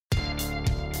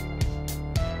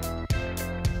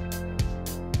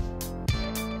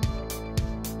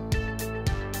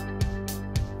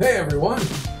Hey everyone!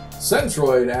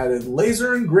 Centroid added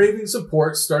laser engraving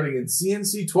support starting in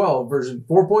CNC 12 version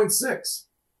 4.6.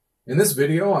 In this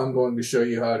video, I'm going to show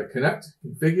you how to connect,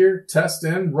 configure, test,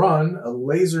 and run a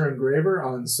laser engraver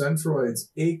on Centroid's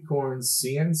Acorn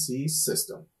CNC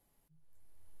system.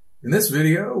 In this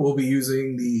video, we'll be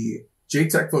using the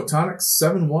JTech Photonics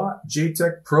 7-watt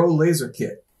JTech Pro Laser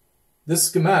Kit. This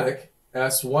schematic,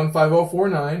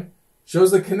 S15049,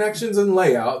 shows the connections and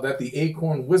layout that the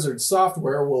Acorn Wizard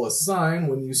software will assign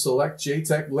when you select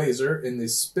JTech Laser in the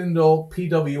Spindle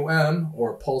PWM,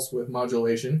 or Pulse Width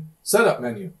Modulation, setup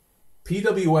menu.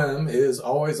 PWM is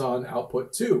always on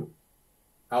output 2.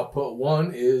 Output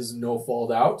 1 is no fault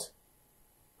out.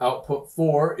 Output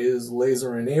 4 is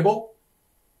laser enable.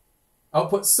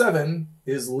 Output 7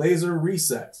 is laser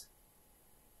reset.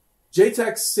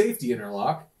 JTech's safety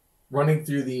interlock, running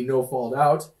through the no fault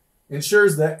out,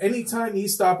 ensures that anytime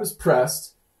e-stop is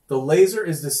pressed, the laser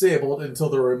is disabled until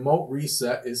the remote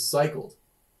reset is cycled.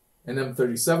 An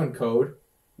M37 code,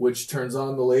 which turns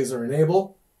on the laser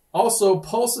enable, also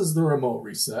pulses the remote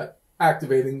reset,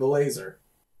 activating the laser.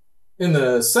 In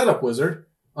the Setup Wizard,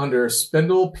 under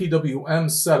Spindle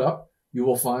PWM Setup, you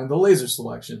will find the laser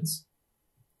selections.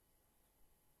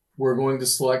 We're going to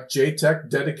select JTech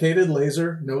Dedicated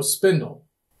Laser No Spindle.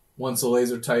 Once a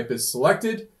laser type is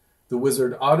selected, the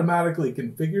wizard automatically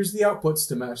configures the outputs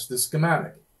to match the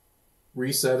schematic.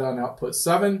 Reset on output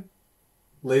 7,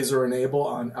 laser enable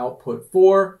on output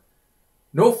 4,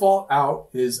 no fault out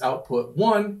is output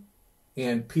 1,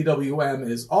 and PWM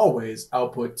is always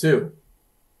output 2.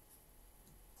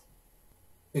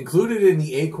 Included in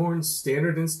the Acorn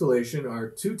standard installation are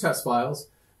 2 test files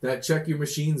that check your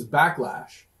machine's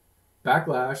backlash.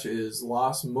 Backlash is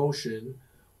lost motion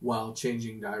while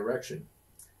changing direction.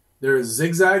 There is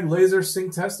Zigzag Laser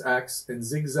Sync Test X and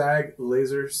Zigzag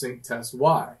Laser Sync Test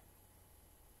Y.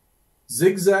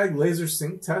 Zigzag Laser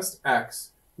Sync Test X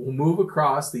will move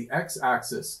across the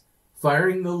X-axis,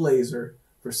 firing the laser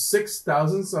for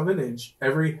 0.006 of an inch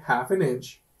every half an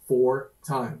inch 4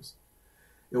 times.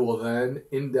 It will then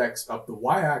index up the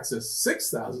Y-axis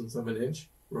 0.006 of an inch,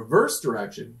 reverse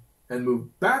direction, and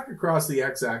move back across the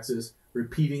X-axis,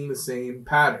 repeating the same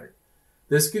pattern.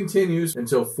 This continues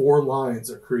until 4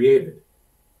 lines are created.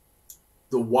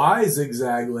 The Y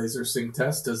zigzag laser sync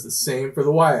test does the same for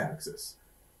the Y-axis.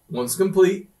 Once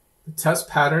complete, the test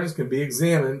patterns can be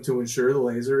examined to ensure the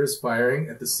laser is firing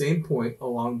at the same point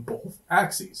along both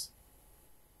axes.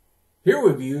 Here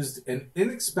we've used an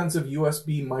inexpensive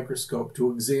USB microscope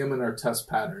to examine our test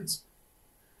patterns.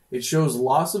 It shows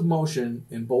loss of motion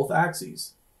in both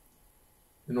axes.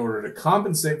 In order to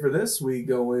compensate for this, we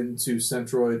go into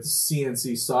Centroid's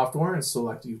CNC software and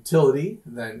select Utility,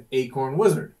 then Acorn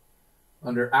Wizard.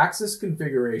 Under Axis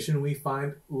Configuration, we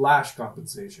find Lash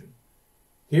Compensation.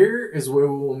 Here is where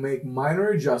we will make minor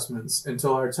adjustments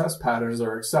until our test patterns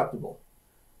are acceptable.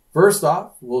 First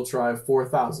off, we'll try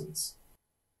 0.004.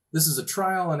 This is a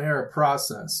trial and error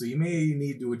process, so you may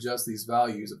need to adjust these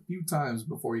values a few times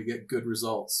before you get good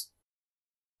results.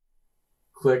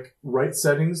 Click Write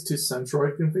Settings to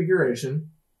Centroid Configuration,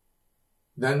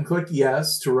 then click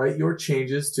Yes to write your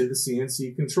changes to the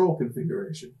CNC control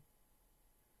configuration.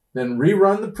 Then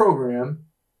rerun the program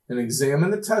and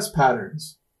examine the test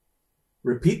patterns.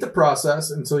 Repeat the process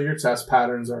until your test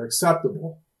patterns are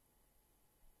acceptable.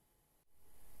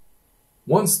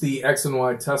 Once the X and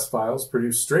Y test files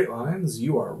produce straight lines,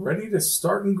 you are ready to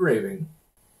start engraving.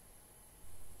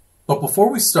 But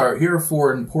before we start, here are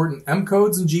 4 important M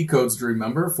codes and G codes to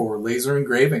remember for laser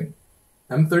engraving.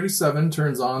 M37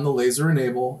 turns on the laser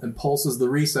enable and pulses the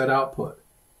reset output.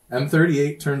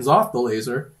 M38 turns off the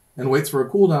laser and waits for a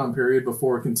cooldown period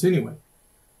before continuing.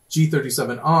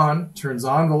 G37 on turns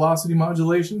on velocity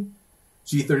modulation.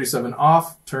 G37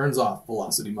 off turns off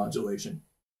velocity modulation.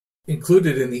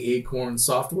 Included in the Acorn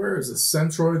software is a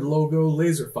Centroid logo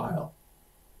laser file.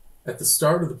 At the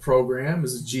start of the program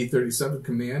is a G37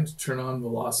 command to turn on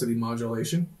velocity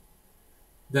modulation,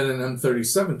 then an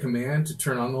M37 command to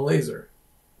turn on the laser.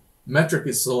 Metric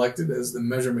is selected as the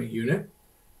measurement unit.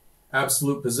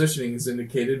 Absolute positioning is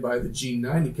indicated by the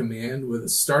G90 command with a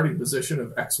starting position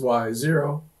of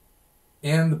XY0,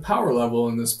 and the power level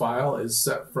in this file is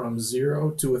set from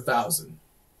 0 to 1000.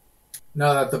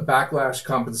 Now that the backlash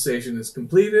compensation is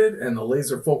completed and the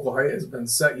laser focal height has been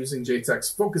set using JTech's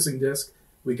focusing disc,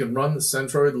 we can run the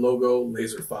Centroid logo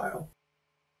laser file.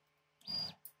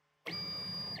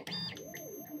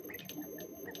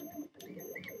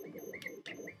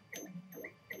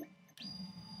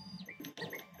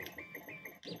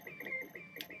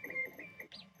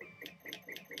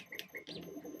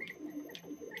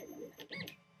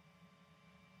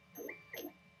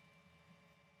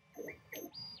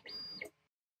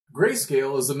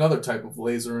 Grayscale is another type of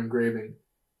laser engraving.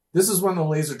 This is when the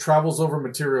laser travels over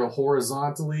material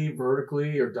horizontally,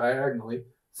 vertically, or diagonally,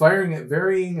 firing at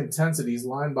varying intensities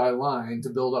line by line to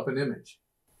build up an image.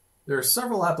 There are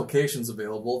several applications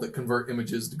available that convert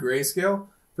images to grayscale.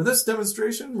 For this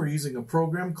demonstration, we're using a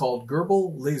program called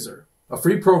LaserGRBL Laser, a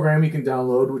free program you can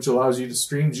download which allows you to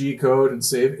stream G-code and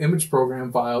save image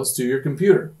program files to your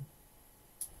computer.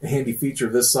 A handy feature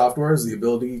of this software is the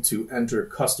ability to enter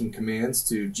custom commands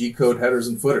to G-code headers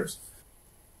and footers.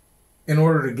 In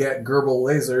order to get LaserGRBL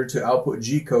Laser to output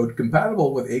G-code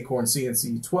compatible with Acorn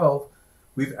CNC 12,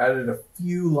 we've added a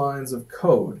few lines of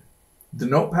code. The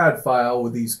notepad file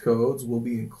with these codes will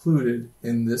be included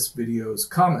in this video's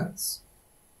comments.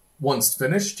 Once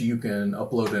finished, you can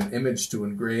upload an image to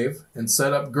Engrave and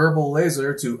set up LaserGRBL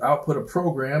Laser to output a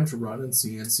program to run in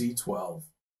CNC 12.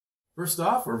 First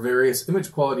off are various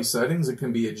image quality settings that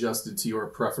can be adjusted to your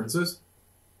preferences.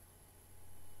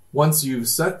 Once you've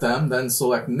set them, then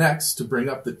select Next to bring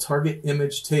up the target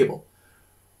image table.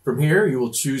 From here, you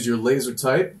will choose your laser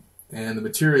type and the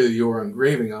material you are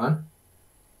engraving on.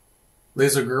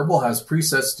 LaserGRBL has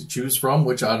presets to choose from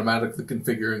which automatically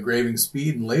configure engraving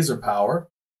speed and laser power.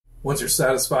 Once you're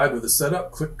satisfied with the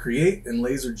setup, click Create and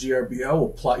LaserGRBL will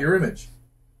plot your image.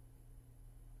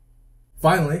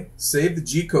 Finally, save the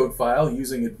G-code file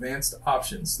using advanced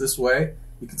options. This way,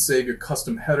 you can save your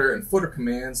custom header and footer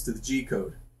commands to the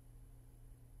G-code.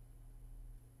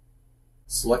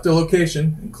 Select a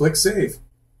location and click Save.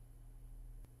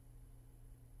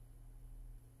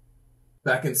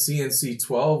 Back in CNC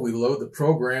 12, we load the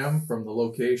program from the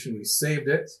location we saved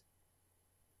it,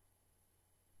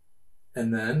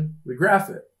 and then we graph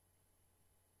it.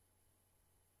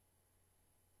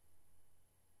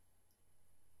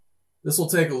 This will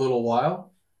take a little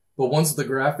while, but once the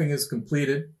graphing is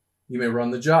completed, you may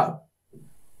run the job.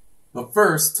 But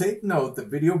first, take note that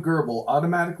LaserGRBL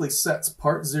automatically sets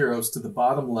part zeros to the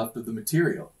bottom left of the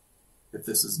material. If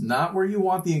this is not where you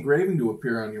want the engraving to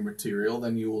appear on your material,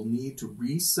 then you will need to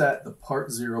reset the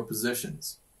part zero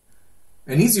positions.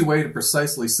 An easy way to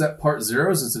precisely set part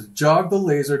zeros is to jog the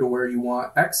laser to where you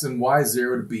want X and Y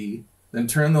zero to be, then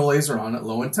turn the laser on at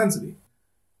low intensity.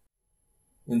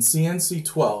 In CNC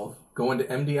 12, go into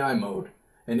MDI mode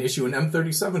and issue an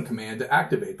M37 command to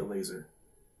activate the laser.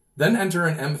 Then enter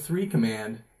an M3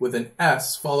 command with an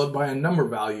S followed by a number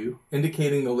value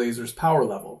indicating the laser's power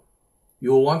level.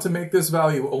 You will want to make this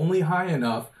value only high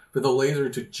enough for the laser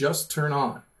to just turn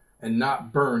on and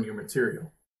not burn your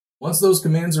material. Once those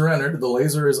commands are entered, the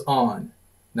laser is on.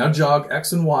 Now jog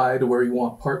X and Y to where you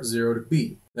want part 0 to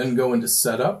be. Then go into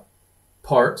Setup,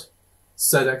 Part,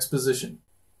 Set X Position.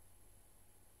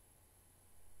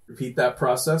 Repeat that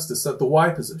process to set the Y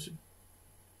position.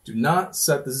 Do not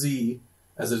set the Z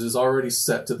as it is already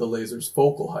set to the laser's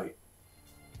focal height.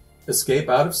 Escape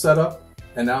out of Setup,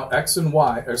 and now X and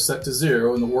Y are set to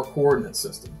 0 in the work coordinate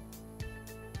system.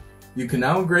 You can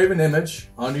now engrave an image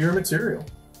onto your material.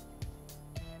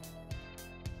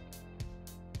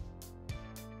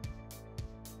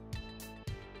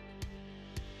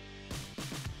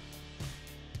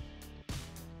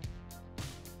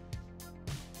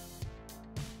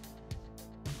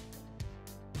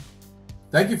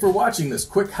 Thank you for watching this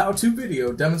quick how-to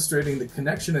video demonstrating the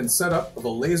connection and setup of a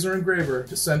laser engraver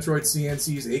to Centroid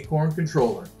CNC's Acorn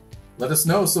controller. Let us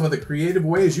know some of the creative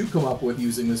ways you come up with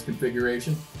using this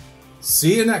configuration.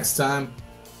 See you next time!